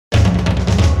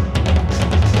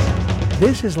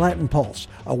This is Latin Pulse,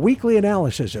 a weekly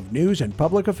analysis of news and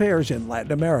public affairs in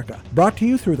Latin America, brought to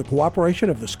you through the cooperation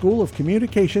of the School of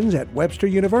Communications at Webster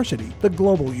University, the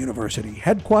global university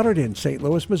headquartered in St.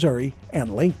 Louis, Missouri,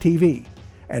 and Link TV.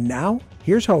 And now,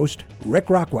 here's host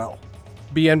Rick Rockwell.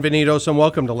 Bienvenidos and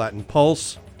welcome to Latin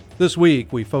Pulse. This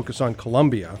week, we focus on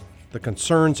Colombia, the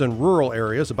concerns in rural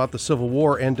areas about the Civil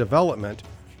War and development.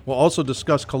 We'll also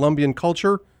discuss Colombian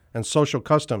culture and social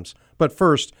customs. But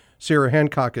first, Sierra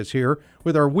Hancock is here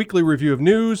with our weekly review of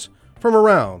news from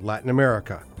around Latin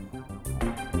America.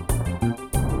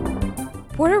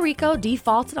 Puerto Rico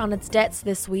defaulted on its debts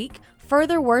this week,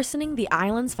 further worsening the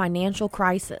island's financial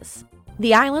crisis.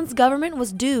 The island's government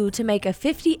was due to make a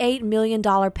 $58 million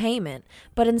payment,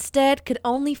 but instead could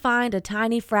only find a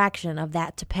tiny fraction of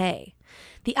that to pay.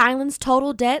 The island's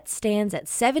total debt stands at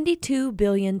 $72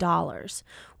 billion.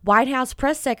 White House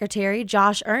Press Secretary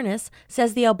Josh Earnest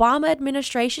says the Obama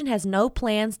administration has no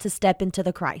plans to step into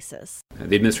the crisis.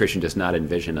 The administration does not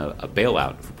envision a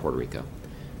bailout for Puerto Rico,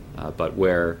 but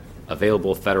where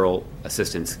available federal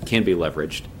assistance can be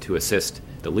leveraged to assist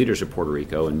the leaders of Puerto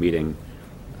Rico in meeting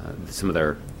some of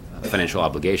their financial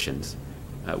obligations,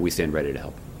 we stand ready to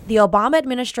help. The Obama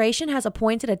administration has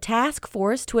appointed a task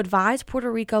force to advise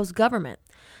Puerto Rico's government.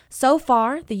 So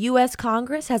far, the U.S.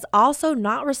 Congress has also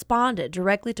not responded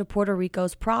directly to Puerto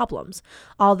Rico's problems,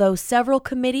 although several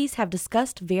committees have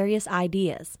discussed various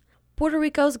ideas. Puerto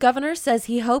Rico's governor says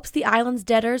he hopes the island's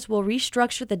debtors will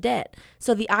restructure the debt,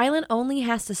 so the island only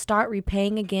has to start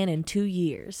repaying again in 2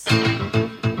 years.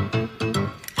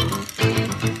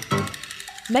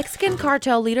 Mexican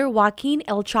cartel leader Joaquin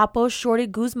El Chapo Shorty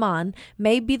Guzman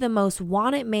may be the most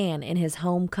wanted man in his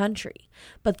home country,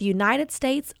 but the United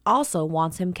States also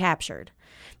wants him captured.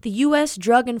 The U.S.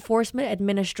 Drug Enforcement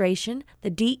Administration, the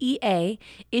DEA,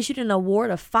 issued an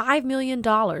award of $5 million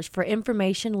for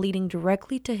information leading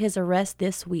directly to his arrest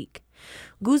this week.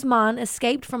 Guzman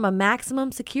escaped from a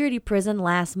maximum security prison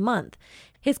last month.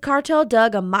 His cartel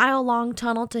dug a mile-long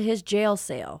tunnel to his jail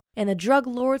cell, and the drug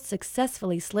lord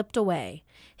successfully slipped away.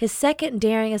 His second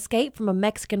daring escape from a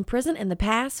Mexican prison in the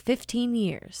past 15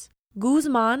 years.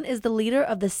 Guzman is the leader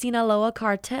of the Sinaloa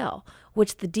cartel,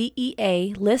 which the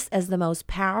DEA lists as the most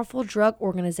powerful drug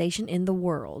organization in the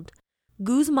world.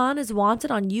 Guzman is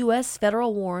wanted on U.S.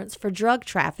 federal warrants for drug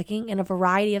trafficking in a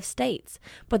variety of states,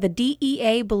 but the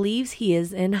DEA believes he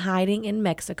is in hiding in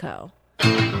Mexico.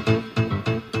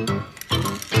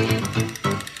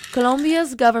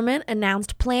 Colombia's government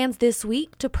announced plans this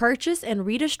week to purchase and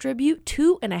redistribute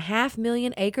 2.5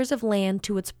 million acres of land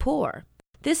to its poor.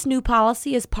 This new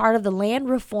policy is part of the land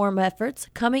reform efforts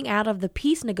coming out of the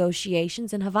peace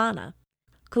negotiations in Havana.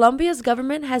 Colombia's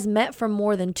government has met for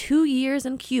more than 2 years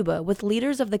in Cuba with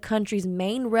leaders of the country's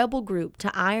main rebel group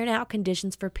to iron out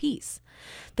conditions for peace.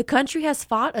 The country has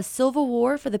fought a civil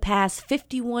war for the past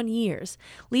 51 years,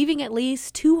 leaving at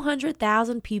least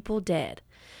 200,000 people dead.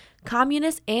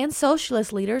 Communist and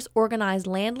socialist leaders organized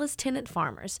landless tenant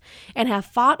farmers and have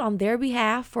fought on their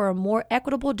behalf for a more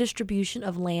equitable distribution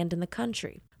of land in the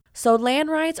country. So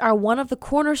land rights are one of the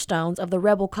cornerstones of the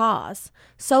rebel cause.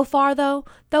 So far, though,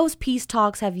 those peace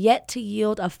talks have yet to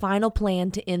yield a final plan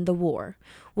to end the war.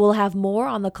 We'll have more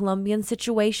on the Colombian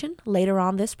situation later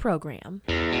on this program.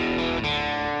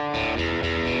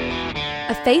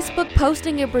 A Facebook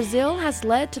posting in Brazil has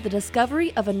led to the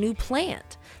discovery of a new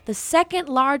plant, the second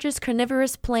largest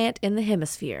carnivorous plant in the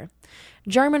hemisphere.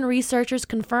 German researchers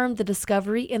confirmed the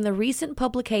discovery in the recent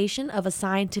publication of a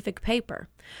scientific paper.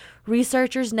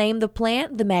 Researchers named the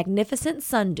plant the magnificent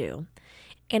sundew.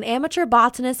 An amateur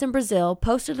botanist in Brazil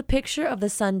posted a picture of the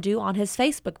sundew on his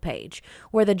Facebook page,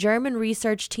 where the German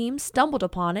research team stumbled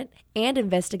upon it and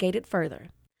investigated further.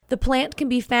 The plant can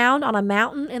be found on a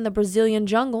mountain in the Brazilian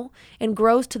jungle and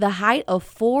grows to the height of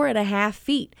 4.5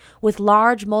 feet with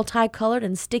large multicolored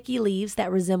and sticky leaves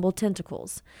that resemble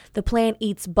tentacles. The plant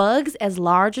eats bugs as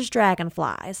large as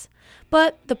dragonflies.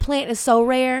 But the plant is so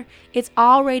rare, it's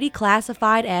already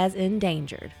classified as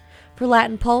endangered. For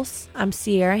Latin Pulse, I'm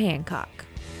Sierra Hancock.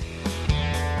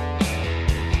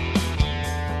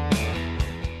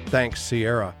 Thanks,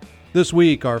 Sierra. This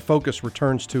week, our focus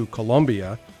returns to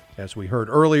Colombia. As we heard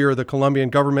earlier, the Colombian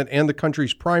government and the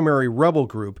country's primary rebel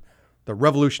group, the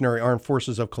Revolutionary Armed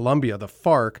Forces of Colombia, the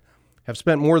FARC, have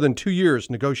spent more than 2 years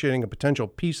negotiating a potential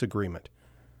peace agreement.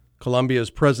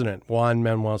 Colombia's president, Juan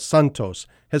Manuel Santos,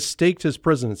 has staked his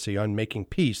presidency on making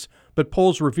peace, but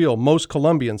polls reveal most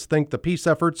Colombians think the peace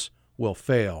efforts will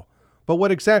fail. But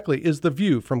what exactly is the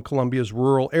view from Colombia's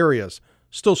rural areas,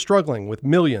 still struggling with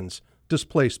millions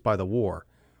displaced by the war?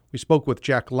 We spoke with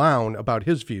Jack Lown about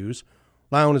his views.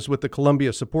 Lown is with the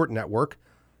Colombia Support Network.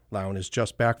 Lown is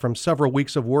just back from several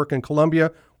weeks of work in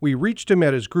Colombia. We reached him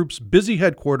at his group's busy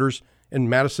headquarters in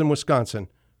Madison, Wisconsin,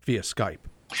 via Skype.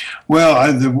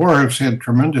 Well, the war has had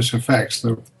tremendous effects.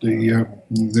 The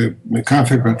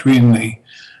conflict between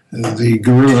the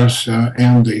guerrillas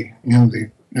and the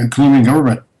Colombian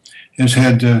government has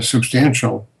had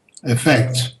substantial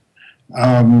effects.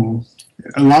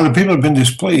 A lot of people have been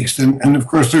displaced, and of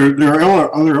course there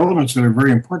are other elements that are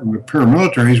very important. The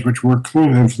paramilitaries, which work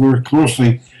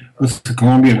closely with the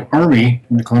Colombian army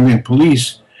and the Colombian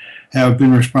police, have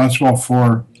been responsible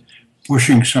for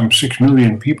pushing some 6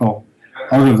 million people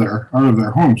out of their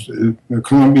homes.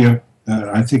 Colombia,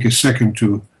 I think, is second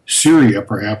to Syria,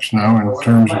 perhaps now, in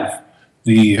terms of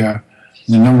the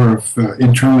number of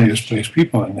internally displaced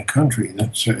people in the country.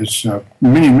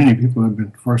 Many people have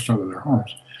been forced out of their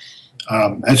homes.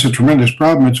 That's a tremendous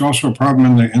problem. It's also a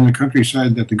problem in the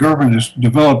countryside that the government has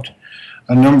developed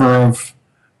a number of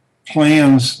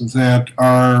plans that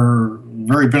are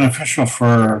very beneficial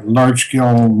for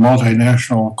large-scale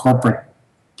multinational corporate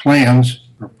plans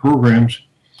or programs,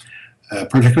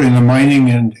 particularly in the mining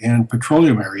and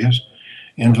petroleum areas.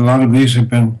 And a lot of these have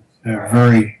been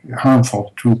very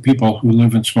harmful to people who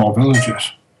live in small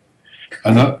villages.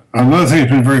 Another thing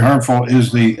that's been very harmful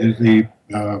is the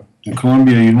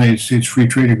Colombia-United States Free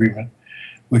Trade Agreement,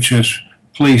 which has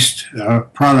placed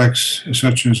products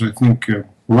such as, I think,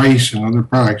 rice and other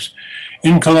products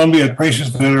in Colombia at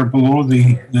prices that are below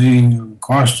the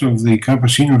cost of the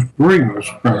campesinos growing those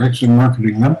products and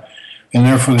marketing them, and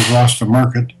therefore they've lost the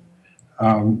market.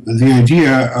 The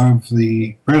idea of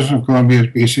the President of Colombia is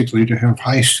basically to have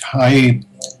high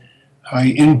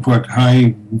input,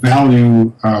 high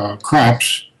value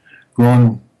crops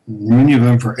grown, many of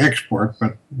them for export,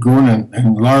 but grown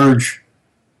in large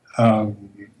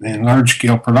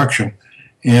scale production,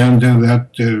 and that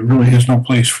really has no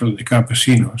place for the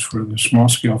campesinos, for the small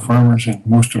scale farmers in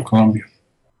most of Colombia.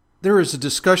 There is a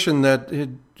discussion that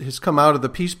has come out of the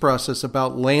peace process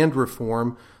about land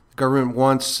reform. The government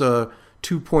wants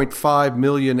 2.5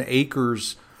 million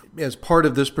acres as part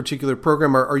of this particular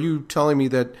program. Are you telling me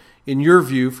that, in your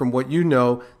view, from what you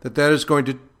know, that is going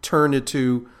to turn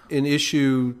into an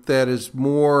issue that is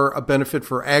more a benefit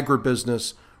for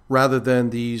agribusiness rather than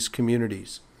these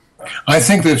communities? I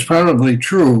think that's probably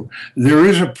true. There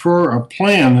is a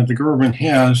plan that the government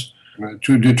has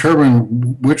to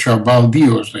determine which are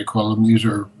baldíos, they call them. These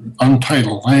are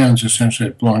untitled lands, essentially,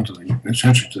 that belong to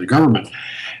the government,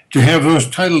 to have those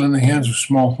titled in the hands of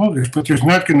smallholders. But there's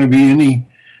not going to be any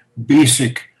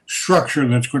basic structure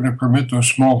that's going to permit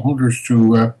those smallholders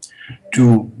to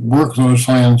work those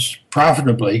lands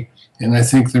profitably. And I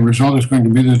think the result is going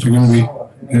to be that they're going to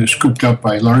be scooped up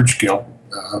by large-scale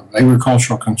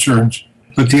agricultural concerns.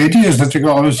 But the idea is that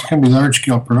there's going to be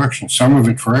large-scale production, some of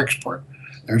it for export.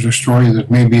 There's a story that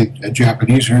maybe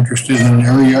Japanese are interested in an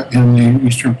area in the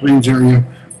Eastern Plains area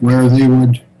where they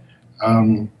would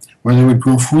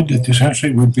grow food that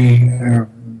essentially would be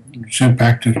sent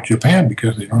back to Japan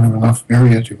because they don't have enough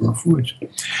area to grow foods.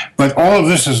 But all of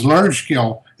this is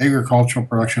large-scale agricultural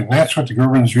production. That's what the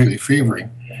government is really favoring.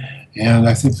 And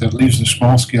I think that leaves the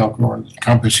small-scale grower, the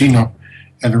campesino,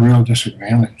 at a real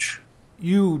disadvantage.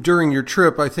 You, during your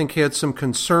trip, I think, had some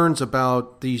concerns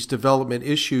about these development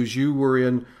issues. You were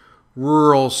in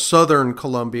rural southern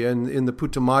Colombia, in the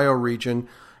Putumayo region.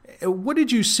 What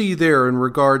did you see there in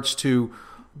regards to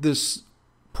this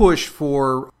push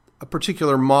for a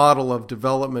particular model of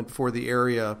development for the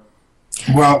area?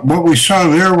 Well, what we saw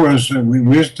there was we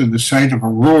visited the site of a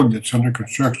road that's under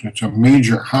construction. It's a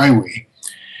major highway,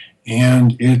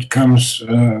 and it comes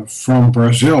from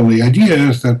Brazil. The idea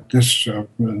is that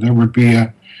there would be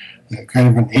a kind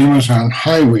of an Amazon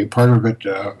highway. Part of it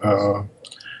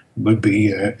would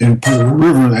be in part of the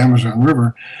river, the Amazon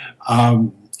River,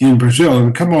 in Brazil. It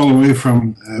would come all the way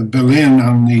from Belém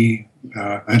on the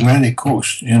Atlantic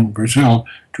coast in Brazil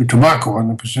to Tumaco on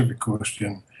the Pacific coast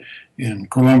in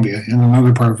Colombia, and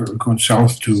another part of it would go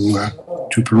south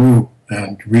to Peru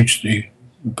and reach the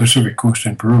Pacific coast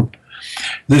in Peru.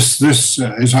 This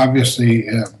is obviously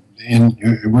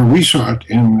where we saw it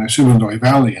in the Silundoy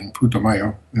Valley in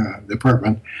Putumayo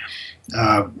department.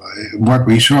 What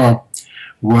we saw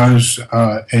was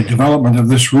a development of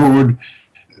this road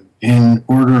in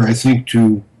order, I think,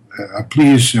 to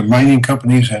please mining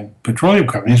companies and petroleum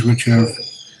companies, which have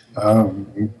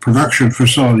production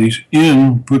facilities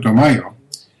in Putumayo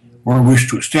or wish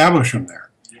to establish them there,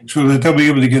 so that they'll be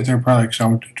able to get their products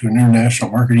out to an international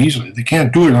market easily. They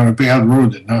can't do it on a bad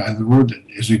road. The road that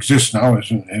exists now is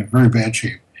in very bad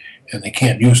shape, and they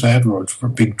can't use that road for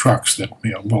big trucks that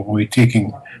will be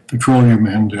taking petroleum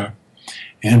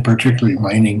and particularly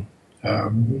mining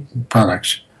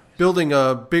products. building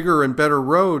a bigger and better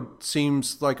road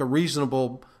seems like a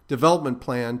reasonable development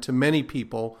plan to many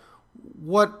people.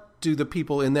 What do the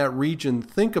people in that region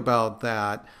think about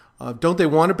that? Don't they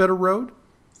want a better road?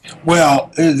 Well,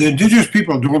 the indigenous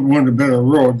people don't want a better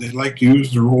road. They like to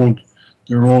use their old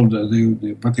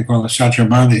what they call the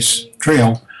Sachamanes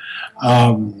Trail.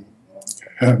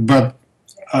 But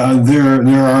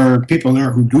there are people there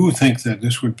who do think that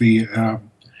this would be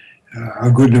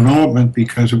a good development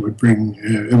because it would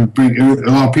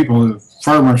allow people,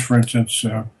 farmers, for instance,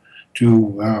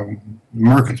 to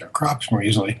market their crops more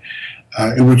easily.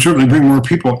 It would certainly bring more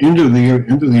people into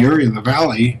the area of the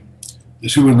valley, the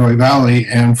Siguinoy Valley,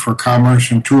 and for commerce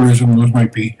and tourism, those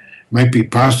might be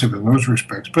positive in those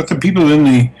respects. But the people in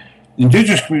the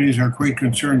indigenous communities are quite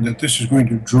concerned that this is going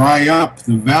to dry up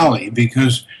the valley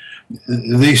because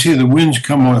they see the winds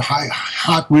come on,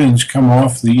 hot winds come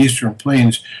off the eastern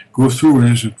plains, go through it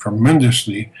as a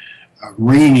tremendously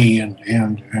rainy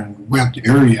and wet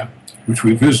area, which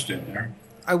we visited there.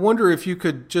 I wonder if you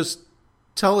could just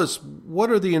tell us, what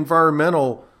are the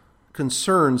environmental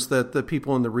concerns that the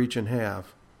people in the region have?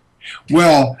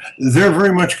 Well, they're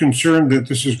very much concerned that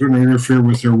this is going to interfere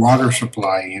with their water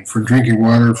supply and for drinking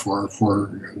water, for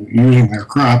using their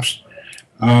crops,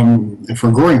 and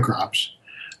for growing crops.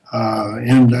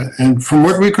 And from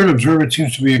what we could observe, it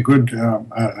seems to be a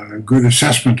good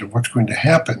assessment of what's going to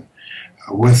happen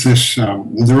with this.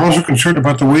 They're also concerned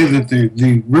about the way that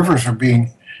the rivers are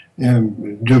being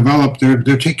developed.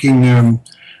 They're taking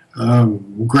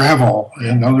gravel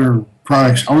and other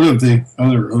products out of the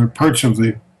other parts of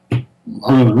the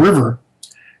river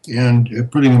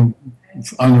and putting them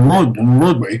on the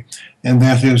roadway, and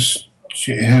that has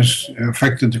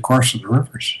affected the course of the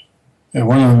rivers. And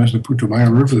one of them is the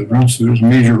Putumayo River that runs through. There's a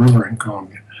major river in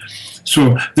Colombia.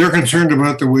 So they're concerned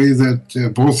about the way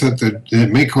that both that it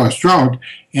may cause drought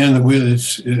and the way that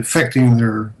it's affecting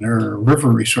their river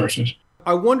resources.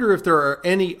 I wonder if there are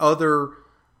any other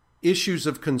issues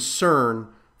of concern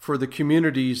for the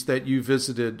communities that you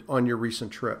visited on your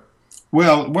recent trip.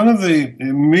 Well, one of the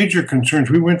major concerns,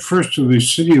 we went first to the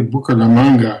city of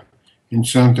Bucaramanga in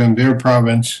Santander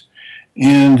province,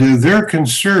 and their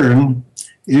concern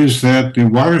is that the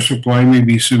water supply may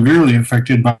be severely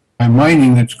affected by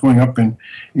mining that's going up in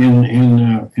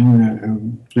a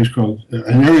place called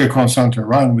an area called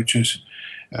Santarán, which is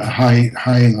a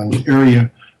highland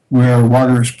area where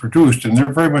water is produced, and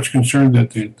they're very much concerned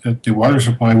that the water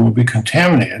supply will be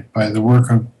contaminated by the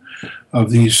work of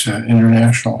these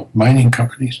international mining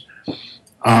companies.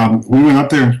 We went up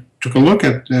there and took a look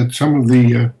at some of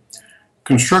the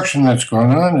construction that's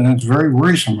gone on, and it's very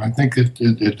worrisome. I think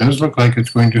it does look like it's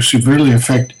going to severely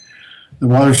affect the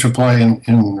water supply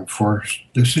for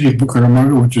the city of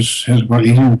Bucaramanga, which has about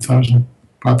 800,000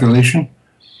 population,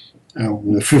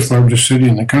 the fifth largest city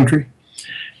in the country,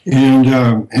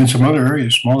 and some other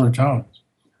areas, smaller towns.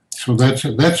 So that's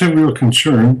a real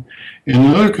concern. And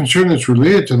another concern that's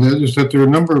related to that is that there are a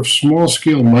number of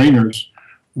small-scale miners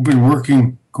who've been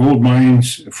working gold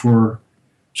mines for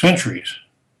centuries,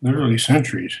 literally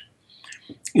centuries,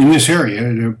 in this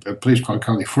area, a place called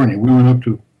California. We went up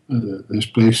to this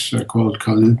place a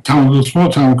small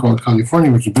town called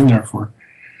California, which has been there for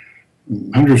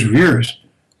hundreds of years,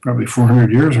 probably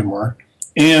 400 years or more.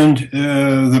 And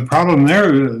the problem there,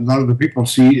 a lot of the people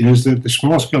see, is that the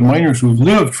small-scale miners who've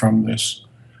lived from this,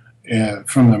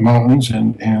 from the mountains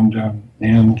and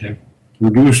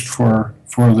produced for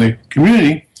the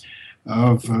community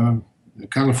of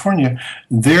California,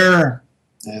 their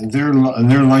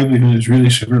livelihood is really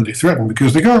severely threatened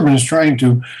because the government is trying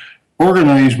to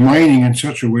organize mining in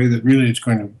such a way that really it's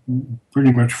going to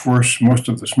pretty much force most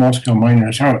of the small-scale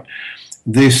miners out.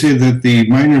 They say that the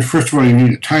miners, first of all, you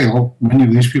need a title. Many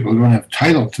of these people don't have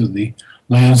title to the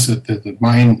lands, the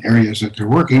mine areas that they're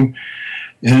working.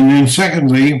 And then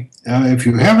secondly, if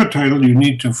you have a title, you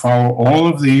need to follow all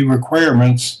of the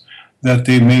requirements that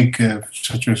they make,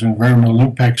 such as environmental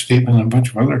impact statement and a bunch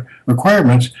of other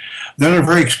requirements that are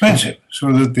very expensive.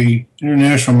 So that the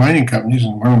international mining companies,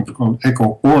 and one of them is called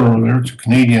Eco Oro there, it's a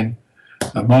Canadian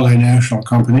multinational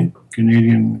company,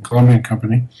 Canadian Colombian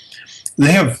company,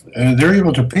 they're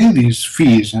able to pay these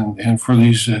fees and for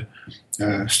these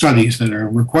studies that are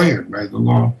required by the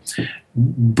law,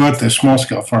 but the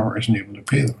small-scale farmer isn't able to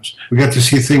pay those. We got to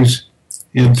see things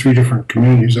in 3 different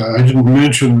communities. I didn't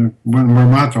mention one,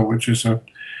 Marmato, which is a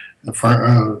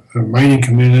mining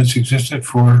community that's existed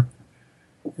for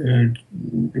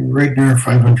right near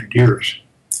 500 years,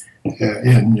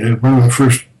 and one of the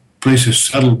first places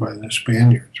settled by the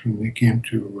Spaniards when they came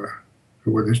to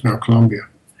what is now Colombia.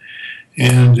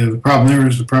 And the problem there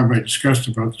is the problem I discussed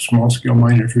about the small-scale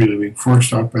miners really being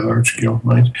forced out by large-scale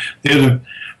mines. They had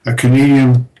a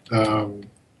Canadian,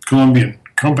 Colombian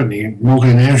company,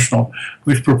 multinational,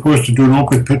 which proposed to do an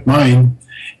open-pit mine.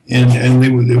 And they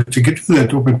would, to get to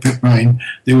that open-pit mine,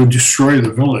 they would destroy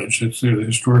the village. It's the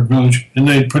historic village. And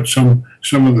they'd put some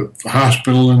of the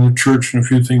hospital and the church and a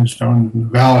few things down in the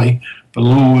valley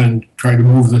below and try to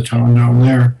move the town down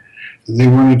there. They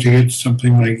wanted to get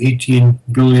something like $18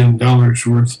 billion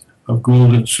worth of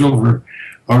gold and silver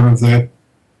out of that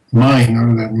mine, out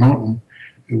of that mountain,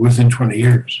 within 20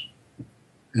 years.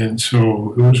 And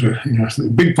so it was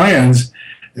big plans.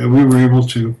 We were able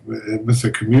to, with the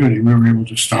community, we were able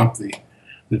to stop the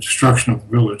destruction of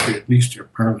the village. At least they're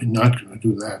apparently not going to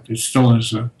do that. It still is,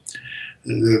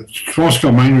 the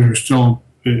small-scale miners are still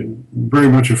very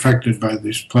much affected by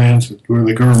these plans where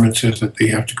the government says that they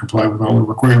have to comply with all the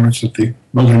requirements that the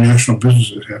multinational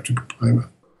businesses have to comply with.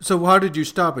 So how did you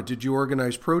stop it? Did you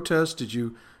organize protests? Did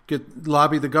you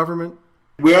lobby the government?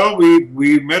 Well,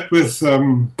 we met with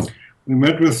the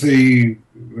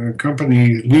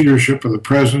company leadership, of the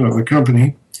president of the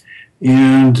company,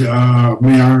 and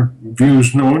made our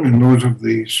views known and those of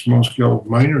the small-scale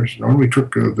miners known. We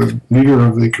took the leader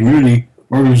of the community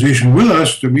organization with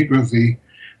us to meet with the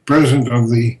president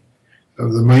of the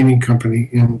mining company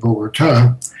in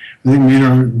Bogota. They made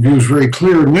our views very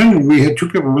clear, and then we had two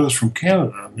people with us from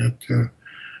Canada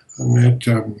on that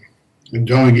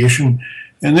delegation,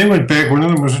 and they went back. One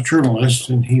of them was a journalist,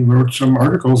 and he wrote some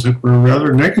articles that were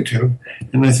rather negative,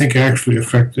 and I think actually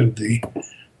affected the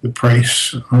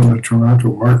price on the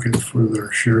Toronto market for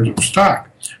their shares of stock,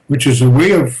 which is a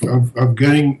way of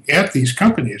getting at these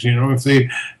companies. If they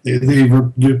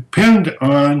depend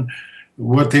on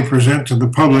what they present to the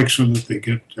public so that they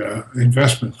get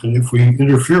investment. And if we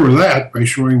interfere with that by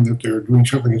showing that they're doing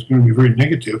something that's going to be very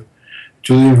negative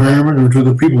to the environment or to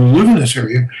the people who live in this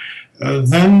area,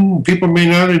 then people may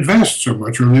not invest so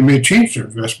much, or they may change their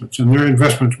investments, and their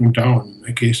investments went down in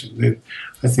the case of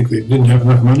I think they didn't have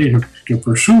enough money to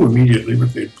pursue immediately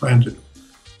what they had planned to do.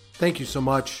 Thank you so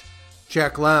much,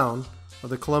 Jack Lown of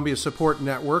the Columbia Support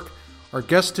Network, our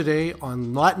guest today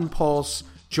on Latin Pulse,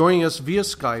 joining us via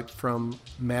Skype from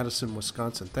Madison,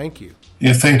 Wisconsin. Thank you.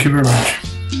 Yeah, thank you very much.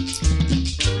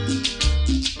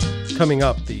 Coming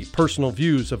up, the personal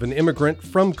views of an immigrant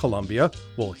from Colombia.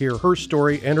 We'll hear her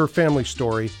story and her family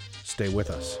story. Stay with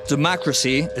us.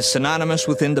 Democracy is synonymous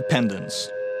with independence.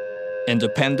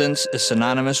 Independence is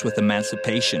synonymous with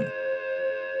emancipation.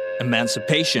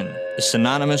 Emancipation is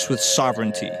synonymous with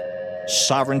sovereignty.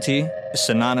 Sovereignty is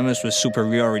synonymous with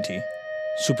superiority.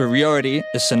 Superiority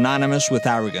is synonymous with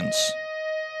arrogance.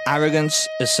 Arrogance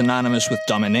is synonymous with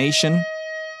domination,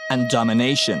 and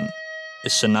domination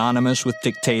is synonymous with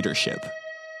dictatorship.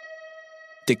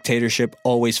 Dictatorship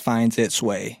always finds its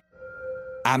way.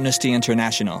 Amnesty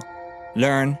International.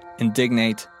 Learn,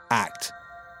 indignate, act.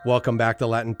 Welcome back to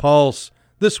Latin Pulse.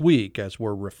 This week, as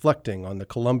we're reflecting on the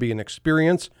Colombian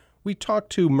experience, we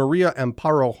talked to Maria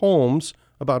Amparo Holmes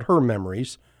about her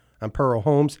memories. Amparo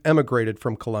Holmes emigrated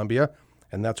from Colombia,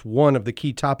 and that's one of the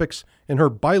key topics in her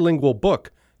bilingual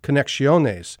book,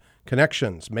 Conexiones,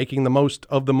 Connections, Making the Most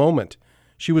of the Moment.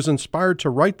 She was inspired to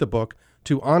write the book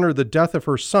to honor the death of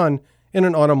her son in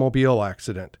an automobile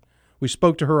accident. We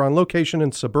spoke to her on location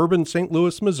in suburban St.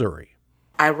 Louis, Missouri.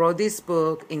 I wrote this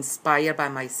book inspired by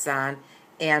my son,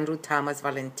 Andrew Thomas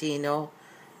Valentino.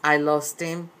 I lost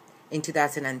him in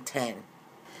 2010.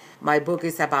 My book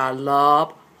is about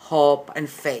love, hope, and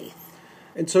faith.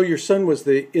 And so your son was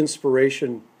the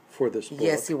inspiration for this book.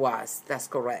 Yes, he was. That's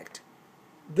correct.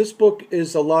 This book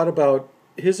is a lot about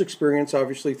his experience,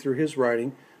 obviously, through his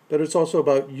writing, but it's also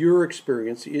about your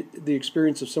experience, the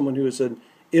experience of someone who is an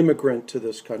immigrant to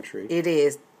this country. It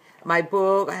is. My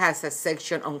book has a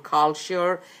section on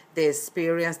culture, the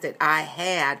experience that I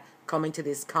had coming to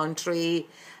this country,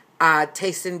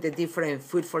 tasting the different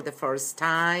food for the first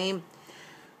time.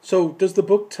 So does the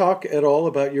book talk at all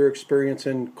about your experience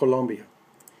in Colombia?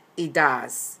 It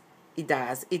does. It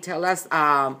does. It tells us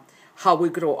how we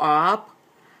grew up,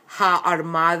 how our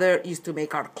mother used to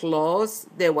make our clothes.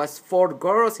 There was 4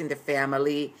 girls in the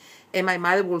family, and my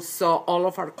mother would sew all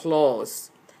of our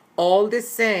clothes, all the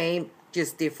same,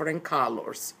 just different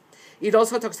colors. It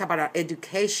also talks about our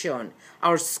education,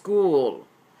 our school,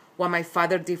 what my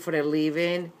father did for a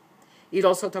living. It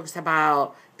also talks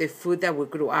about the food that we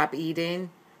grew up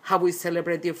eating, how we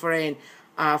celebrate different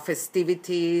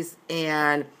festivities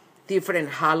and different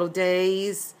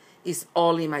holidays. Is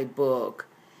all in my book.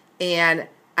 And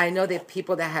I know that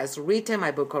people that has written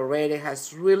my book already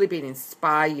has really been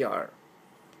inspired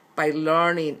by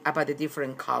learning about the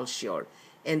different culture.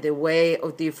 and the way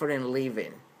of different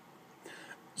living.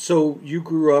 So you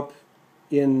grew up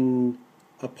in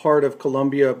a part of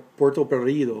Colombia, Puerto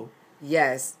Berrido.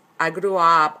 Yes, I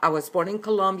was born in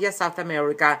Colombia, South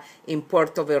America, in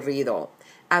Puerto Berrido,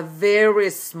 a very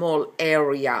small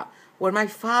area where my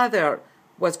father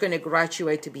was going to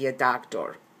graduate to be a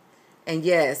doctor. And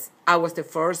yes, I was the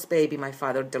first baby my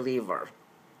father delivered.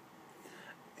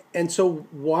 And so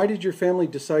why did your family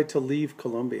decide to leave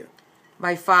Colombia?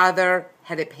 My father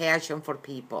had a passion for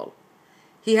people.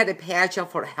 He had a passion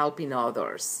for helping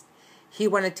others. He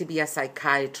wanted to be a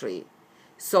psychiatrist.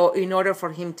 So in order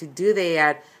for him to do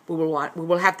that, we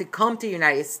will have to come to the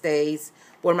United States,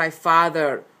 where my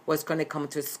father was going to come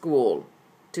to school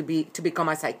to become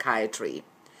a psychiatrist.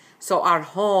 So our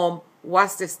home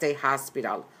was the state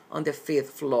hospital on the 5th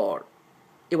floor.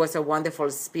 It was a wonderful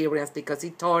experience because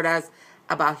it taught us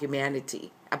about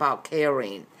humanity, about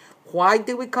caring. Why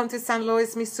did we come to St.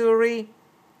 Louis, Missouri?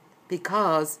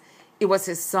 Because it was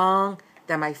a song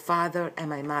that my father and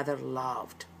my mother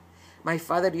loved. My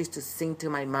father used to sing to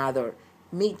my mother,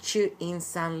 "Meet You in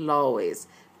St. Louis."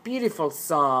 Beautiful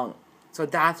song. So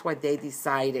that's why they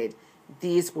decided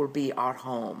this will be our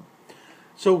home.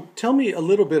 So tell me a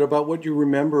little bit about what you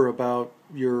remember about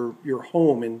your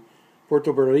home in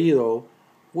Puerto Berrido.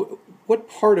 What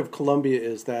part of Colombia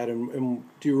is that, and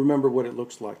do you remember what it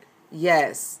looks like?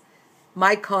 Yes.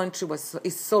 My country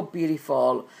is so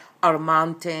beautiful. Our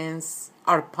mountains,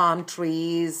 our palm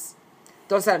trees.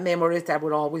 Those are memories that I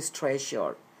would always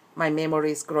treasure. My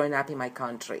memories growing up in my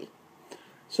country.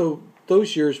 So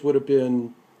those years would have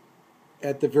been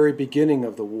at the very beginning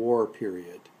of the war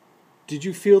period. Did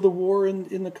you feel the war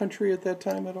in the country at that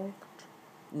time at all?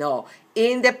 No.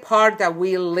 In the part that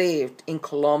we lived in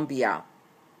Colombia,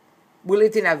 we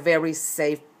lived in a very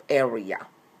safe area.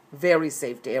 Very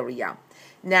safe area.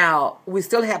 Now, we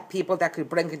still have people that could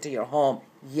break into your home.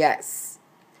 Yes.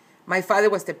 My father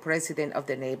was the president of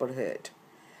the neighborhood.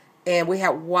 And we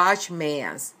had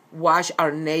watchmen watch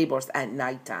our neighbors at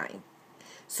nighttime.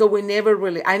 So I never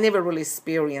really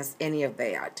experienced any of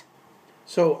that.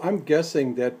 So I'm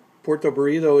guessing that Puerto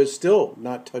Berrido is still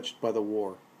not touched by the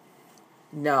war.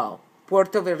 No.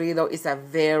 Puerto Berrido is a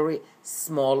very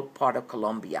small part of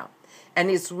Colombia. And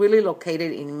it's really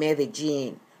located in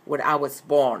Medellin, where I was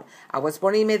born. I was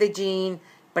born in Medellin,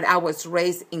 but I was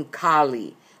raised in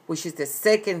Cali, which is the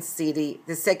second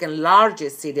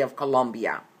largest city of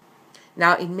Colombia.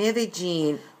 Now, in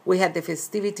Medellin, we had the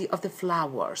festivity of the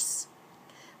flowers.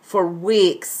 For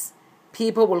weeks,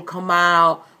 people will come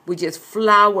out with just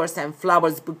flowers and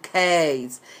flowers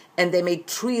bouquets, and they made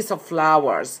trees of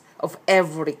flowers of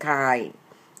every kind.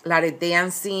 A lot of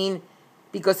dancing,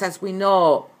 because as we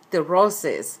know, the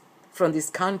roses from this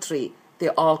country, they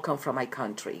all come from my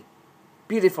country.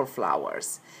 Beautiful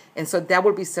flowers. And so that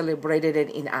will be celebrated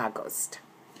in August.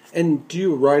 And do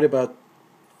you write about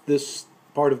this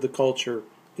part of the culture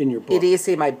in your book? It is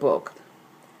in my book.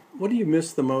 What do you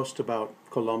miss the most about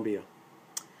Colombia?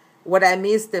 What I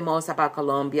miss the most about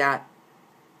Colombia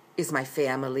is my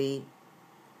family,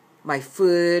 my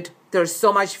food. There's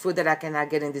so much food that I cannot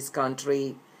get in this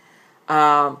country.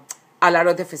 A lot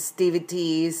of the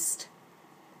festivities.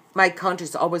 My country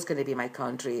is always going to be my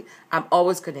country. I'm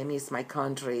always going to miss my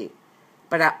country.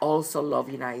 But I also love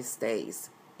the United States.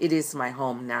 It is my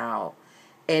home now.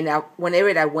 And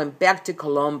whenever I went back to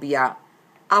Colombia,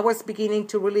 I was beginning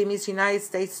to really miss the United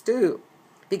States too,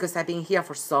 because I've been here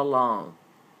for so long.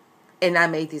 And I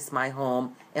made this my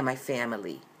home and my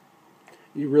family.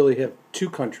 You really have two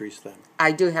countries then.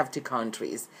 I do have two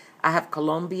countries. I have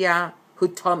Colombia, who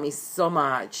taught me so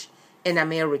much, and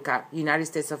America, United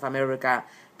States of America,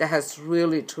 that has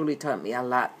really, truly taught me a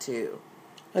lot too.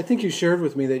 I think you shared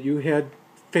with me that you had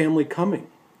family coming.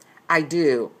 I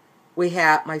do. We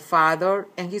have my father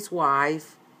and his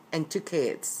wife and 2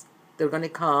 kids. They're going to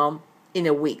come in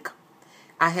a week.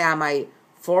 I have my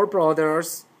 4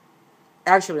 brothers.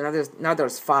 Actually, now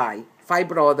there's 5. 5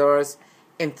 brothers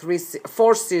and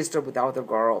 4 sisters with the other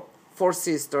girl. 4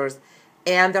 sisters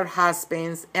and their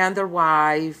husbands and their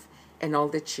wife and all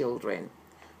the children.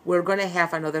 We're going to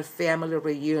have another family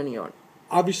reunion.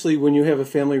 Obviously, when you have a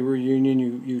family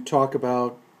reunion, you talk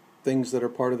about things that are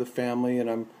part of the family, and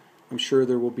I'm sure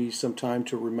there will be some time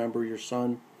to remember your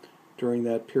son during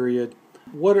that period.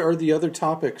 What are the other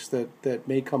topics that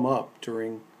may come up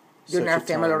during our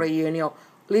family reunion?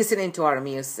 Listening to our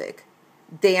music,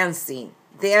 dancing.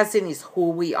 Dancing is who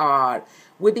we are.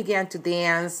 We began to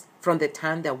dance from the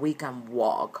time that we can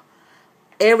walk.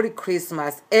 Every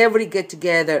Christmas, every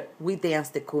get-together, we dance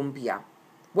the cumbia.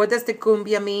 What does the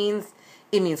cumbia mean?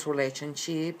 It means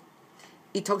relationship.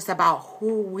 It talks about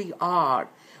who we are.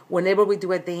 Whenever we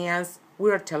do a dance,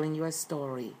 we are telling you a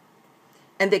story.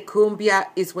 And the cumbia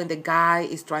is when the guy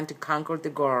is trying to conquer the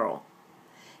girl.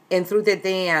 And through the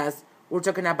dance, we're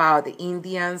talking about the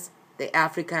Indians, the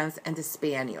Africans, and the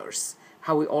Spaniards,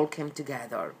 how we all came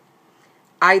together.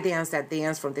 I danced that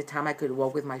dance from the time I could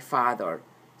walk with my father.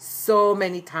 So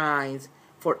many times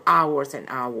for hours and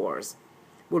hours.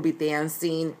 We'll be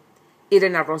dancing,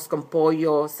 eating arroz con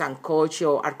pollo,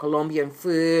 sancocho, our Colombian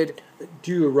food.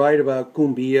 Do you write about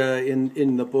cumbia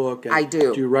in the book? And I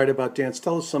do. Do you write about dance?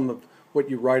 Tell us some of what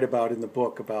you write about in the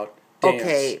book about dance.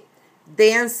 Okay,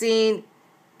 dancing,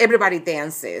 everybody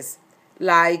dances.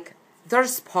 Like,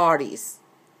 there's parties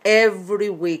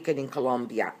every weekend in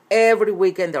Colombia. Every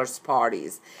weekend there's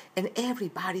parties. And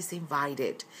everybody's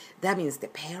invited. That means the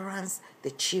parents, the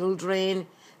children,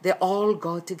 they all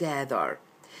go together.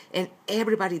 And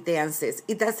everybody dances.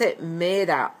 It doesn't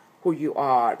matter who you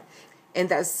are. And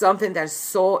that's something that's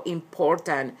so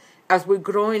important as we're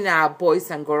growing up, boys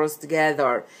and girls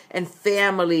together, and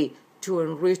family, to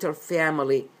enrich our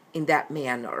family in that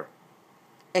manner.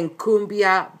 And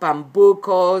cumbia,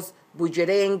 bambucos,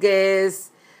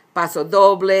 bullerengues, paso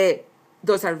doble,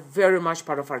 those are very much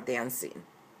part of our dancing.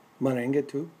 Merengue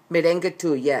too? Merengue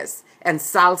too, yes. And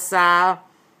salsa,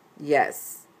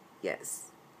 yes, yes.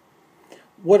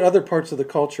 What other parts of the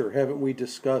culture haven't we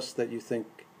discussed that you think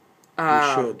we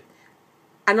should?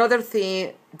 Another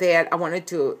thing that I wanted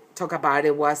to talk about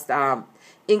it was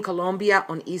in Colombia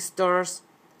on Easter's,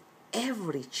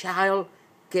 every child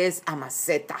gets a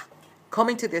maceta.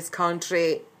 Coming to this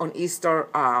country on Easter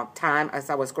time, as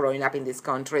I was growing up in this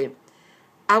country,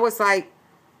 I was like,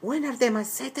 when are the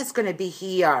macetas going to be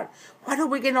here? When are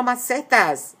we getting no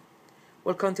macetas?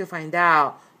 Well, come to find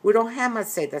out, we don't have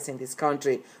macetas in this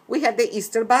country. We have the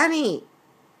Easter Bunny.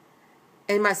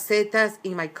 And macetas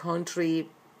in my country,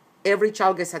 every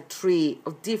child gets a tree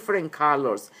of different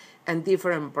colors and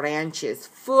different branches,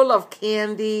 full of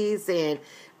candies and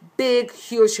big,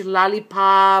 huge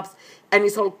lollipops, and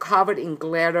it's all covered in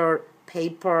glitter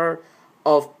paper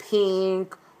of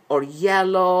pink or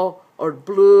yellow or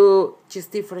blue,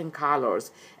 just different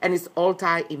colors. And it's all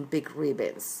tied in big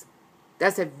ribbons.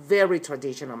 That's a very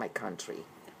traditional of my country.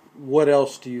 What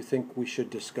else do you think we should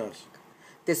discuss?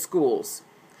 The schools.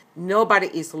 Nobody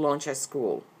eats lunch at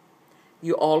school.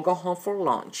 You all go home for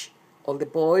lunch. All the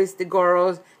boys, the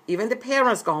girls, even the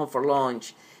parents go home for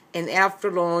lunch. And after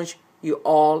lunch, you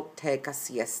all take a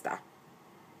siesta.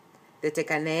 They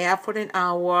take a nap for an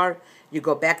hour, you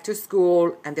go back to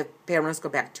school, and the parents go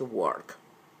back to work.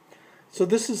 So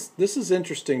this is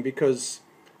interesting because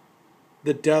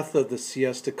the death of the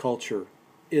siesta culture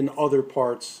in other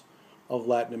parts of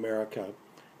Latin America.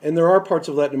 And there are parts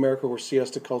of Latin America where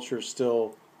siesta culture is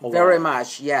still alive. Very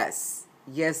much, yes.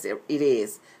 Yes, it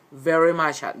is. Very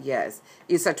much, yes.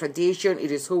 It's a tradition. It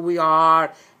is who we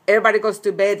are. Everybody goes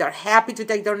to bed. They're happy to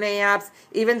take their naps.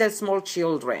 Even the small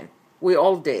children. We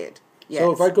all did. Yes.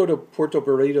 So if I go to Puerto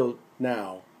Berito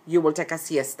now, you will take a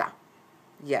siesta.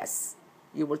 Yes.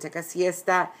 You will take a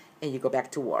siesta and you go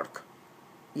back to work.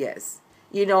 Yes.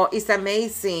 You know, it's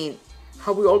amazing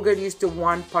how we all get used to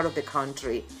one part of the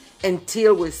country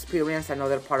until we experience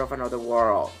another part of another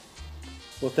world.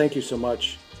 Well, thank you so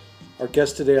much. Our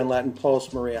guest today on Latin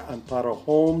Pulse, Maria Amparo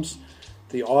Holmes,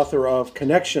 the author of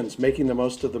Connections, Making the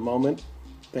Most of the Moment.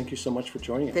 Thank you so much for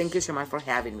joining us. Thank you so much for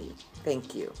having me.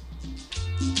 Thank you.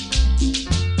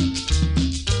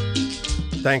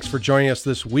 Thanks for joining us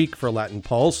this week for Latin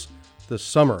Pulse. This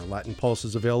summer, Latin Pulse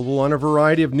is available on a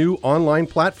variety of new online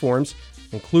platforms,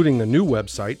 including the new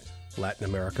website, Latin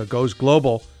America Goes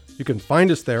Global. You can find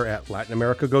us there at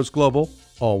LatinAmericaGoesGlobal,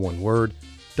 all one word,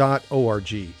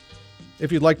 .org.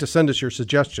 If you'd like to send us your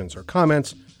suggestions or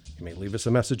comments, you may leave us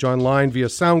a message online via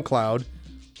SoundCloud.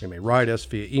 You may write us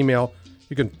via email.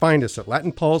 You can find us at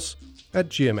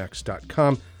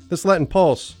latinpulse@gmx.com. This Latin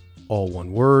Pulse, all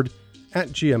one word,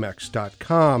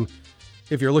 @gmx.com.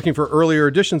 If you're looking for earlier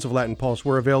editions of Latin Pulse,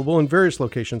 we're available in various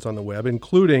locations on the web,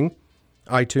 including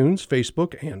iTunes,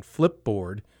 Facebook, and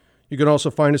Flipboard. You can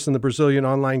also find us in the Brazilian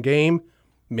online game,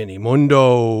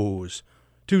 Minimundos.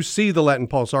 To see the Latin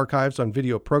Pulse archives on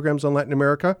video programs on Latin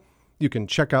America, you can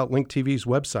check out Link TV's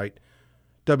website,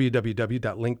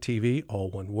 www.linktv, all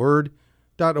one word,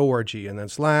 .org, and then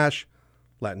 /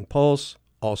 Latin Pulse,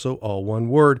 also all one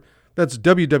word. That's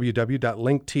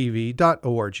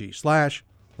www.linktv.org /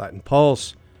 Latin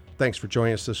Pulse. Thanks for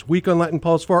joining us this week on Latin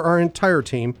Pulse. For our entire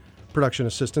team, production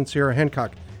assistant Sarah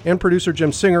Hancock and producer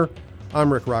Jim Singer,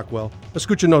 I'm Rick Rockwell.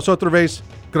 Escúchenos otra vez.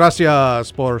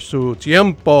 Gracias por su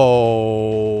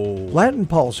tiempo. Latin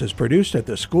Pulse is produced at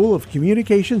the School of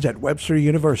Communications at Webster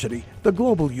University, the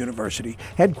global university,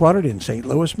 headquartered in St.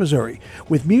 Louis, Missouri,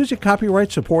 with music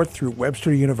copyright support through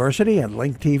Webster University and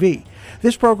Link TV.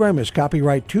 This program is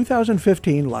copyright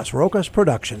 2015 Las Rocas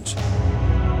Productions.